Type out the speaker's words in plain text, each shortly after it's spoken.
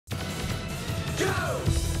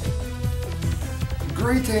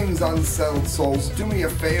Greetings, Unsettled Souls. Do me a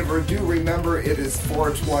favor, do remember it is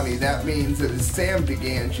 420. That means it is Sam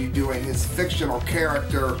DeGangi doing his fictional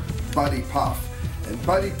character, Buddy Puff. And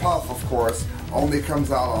Buddy Puff, of course, only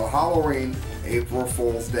comes out on Halloween, April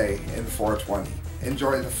Fool's Day, and 420.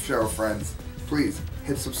 Enjoy the show, friends. Please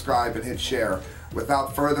hit subscribe and hit share.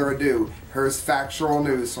 Without further ado, here's factual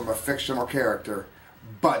news from a fictional character,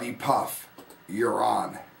 Buddy Puff. You're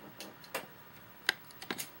on.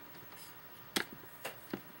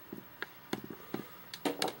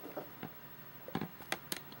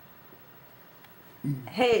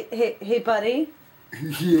 Hey, buddy.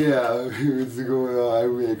 Yeah, what's going on?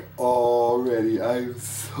 I'm like already. I'm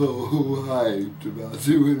so hyped about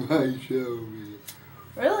doing my show, man.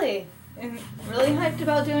 Really? And really hyped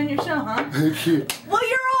about doing your show, huh? I can't. Well,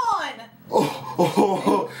 you're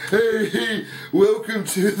on! Hey, welcome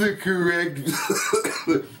to the correct.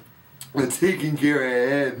 I'm taking care of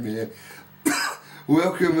head, man.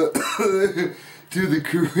 Welcome to the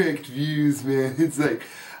correct views, man. It's like,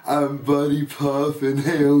 I'm Buddy Puff, and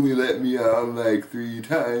they only let me on like 3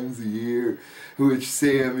 times a year, which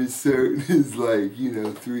Sam is certain is like,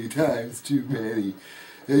 3 times too many.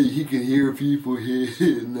 Hey, he can hear people hit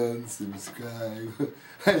and unsubscribe.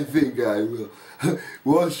 I think I will.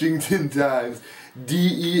 Washington Times,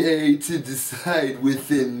 DEA to decide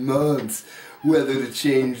within months whether to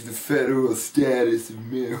change the federal status of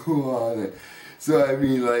marijuana. So I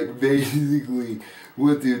mean, like, basically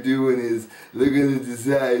what they're doing is they're going to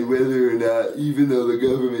decide whether or not, even though the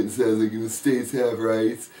government says, like, states have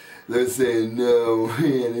rights, they're saying no,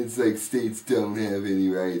 and it's like states don't have any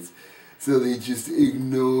rights. So they just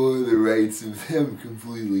ignore the rights of them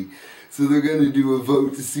completely. So they're going to do a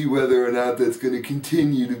vote to see whether or not that's going to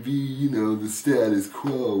continue to be, the status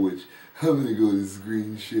quo, which I'm going to go to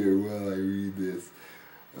screen share while I read this.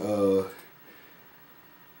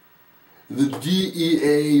 The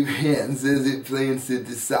DEA man says it plans to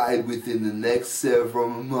decide within the next several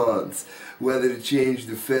months whether to change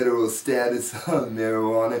the federal status on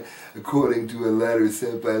marijuana, according to a letter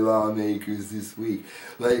sent by lawmakers this week.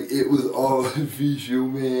 Like, it was all official,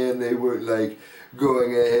 man. They weren't like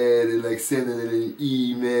going ahead and like sending in an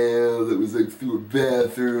email that was like through a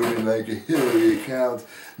bathroom and like a Hillary account.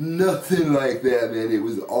 Nothing like that, man. It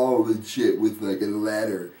was all legit with like a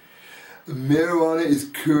letter. Marijuana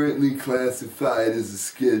is currently classified as a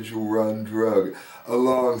Schedule I drug,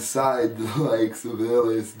 alongside the likes of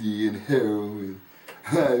LSD and heroin.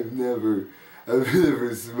 I've never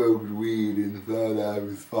smoked weed and thought I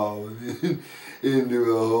was falling into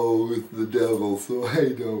a hole with the devil, so I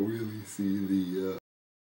don't really see the,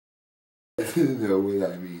 know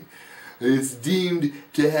what I mean. It's deemed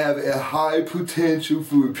to have a high potential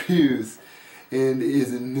for abuse and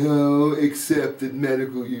is no accepted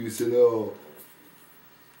medical use at all.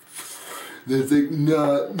 That's like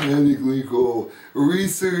not medically cool.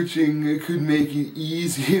 Researching could make it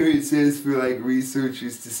easier, it says, for like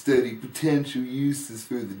researchers to study potential uses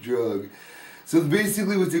for the drug. So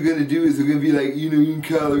basically what they're going to do is they're going to be like, in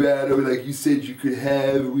Colorado, like you said, you could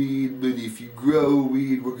have weed, but if you grow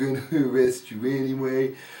weed, we're going to arrest you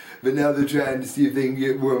anyway. But now they're trying to see if they can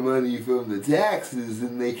get more money from the taxes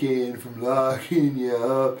than they can from locking you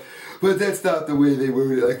up. But that's not the way they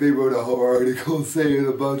wrote it. Like, they wrote a whole article saying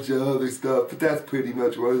a bunch of other stuff, but that's pretty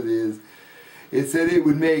much what it is. It said it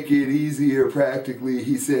would make it easier practically,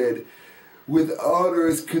 he said. With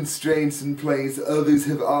onerous constraints in place, others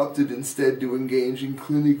have opted instead to engage in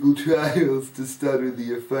clinical trials to study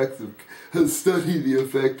the effect of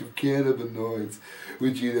cannabinoids,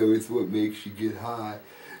 which, is what makes you get high.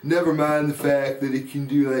 Never mind the fact that it can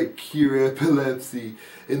do, like, cure epilepsy.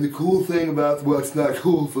 And the cool thing about what's not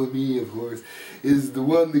cool for me, of course, is the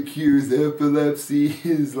one that cures epilepsy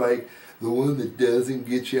is, like, the one that doesn't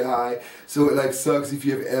get you high. So it, like, sucks if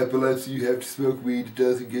you have epilepsy, you have to smoke weed, it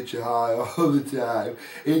doesn't get you high all the time.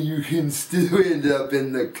 And you can still end up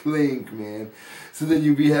in the clink, man. So then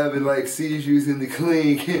you'll be having, like, seizures in the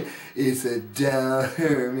clink. It's a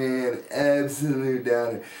downer, man. Absolute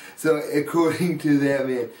downer. So according to that,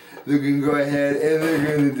 man, they're going to go ahead and they're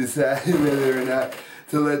going to decide whether or not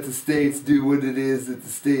to let the states do what it is that the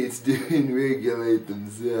states do and regulate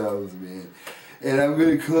themselves, man. And I'm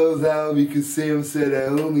going to close out because Sam said I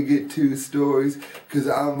only get 2 stories because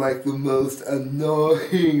I'm like the most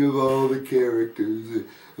annoying of all the characters.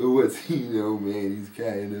 What's he know, man? He's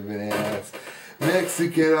kind of an ass.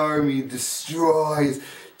 Mexican army destroys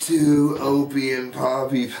 2 opium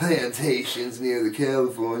poppy plantations near the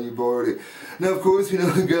California border. Now, of course,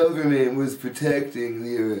 the government was protecting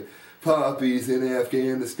the poppies in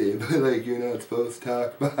Afghanistan, but like you're not supposed to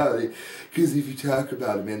talk about it, because if you talk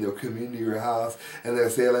about it, man, they'll come into your house and they'll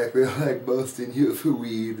say like they're like busting you for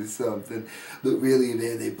weed or something, but really,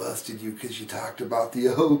 man, they busted you because you talked about the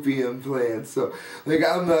opium plant. So like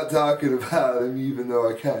I'm not talking about them, even though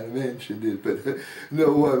I kind of mentioned it, but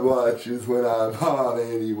no one watches when I'm on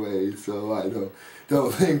anyway, so I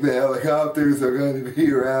don't think the helicopters are going to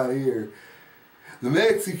be around here. The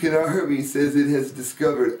Mexican army says it has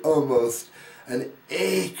discovered almost an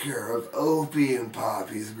acre of opium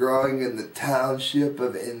poppies growing in the township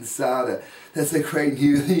of Ensada. That's like right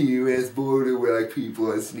near the U.S. border where like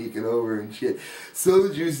people are sneaking over and shit.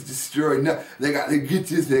 Soldiers destroyed. No, they got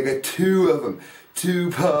two of them.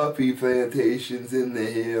 2 poppy plantations in the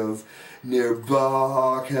hills near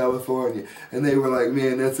Baja, California. And they were like,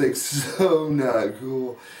 man, that's like so not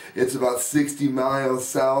cool. It's about 60 miles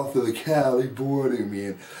south of the Cali border,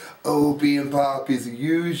 man. Opium poppies are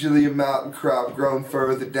usually a mountain crop grown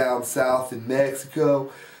further down south in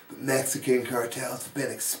Mexico. But Mexican cartels have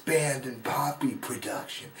been expanding poppy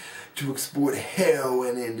production to export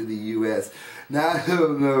heroin into the U.S. Now, I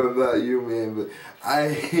don't know about you, man, but I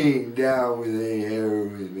ain't down with any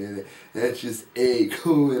heroin, man. That's just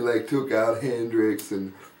cool. And like took out Hendrix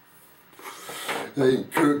and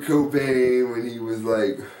like Kurt Cobain when he was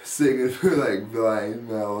like singing for like Blind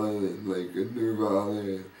Melon and like Nirvana.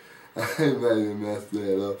 And I might have messed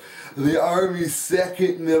that up. The Army's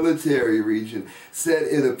 2nd Military Region said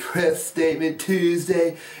in a press statement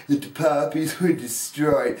Tuesday that the poppies were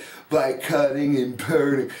destroyed by cutting and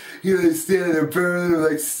burning. You know, they're standing there burning,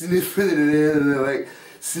 they're like sniffing it in, and they're like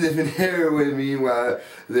sniffing heroin. Meanwhile,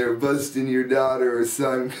 they're busting your daughter or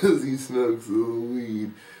son because he smokes a little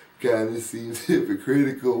weed. Kind of seems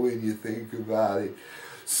hypocritical when you think about it.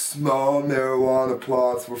 Small marijuana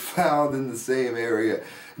plots were found in the same area,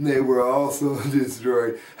 and they were also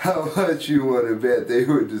destroyed. How much you want to bet they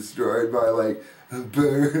were destroyed by, like,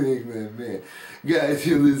 burning them, man? Guys,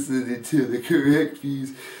 you're listening to The Correct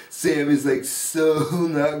Views. Sam is, like, so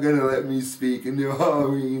not gonna let me speak into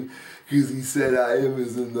Halloween because he said I am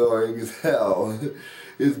as annoying as hell.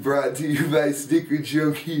 It's brought to you by Sticker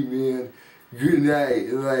Junkie, man. Good night.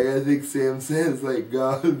 Like, I think Sam says, like,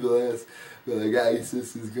 God bless. But like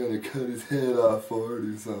ISIS is gonna cut his head off for it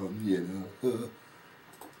or something, you know.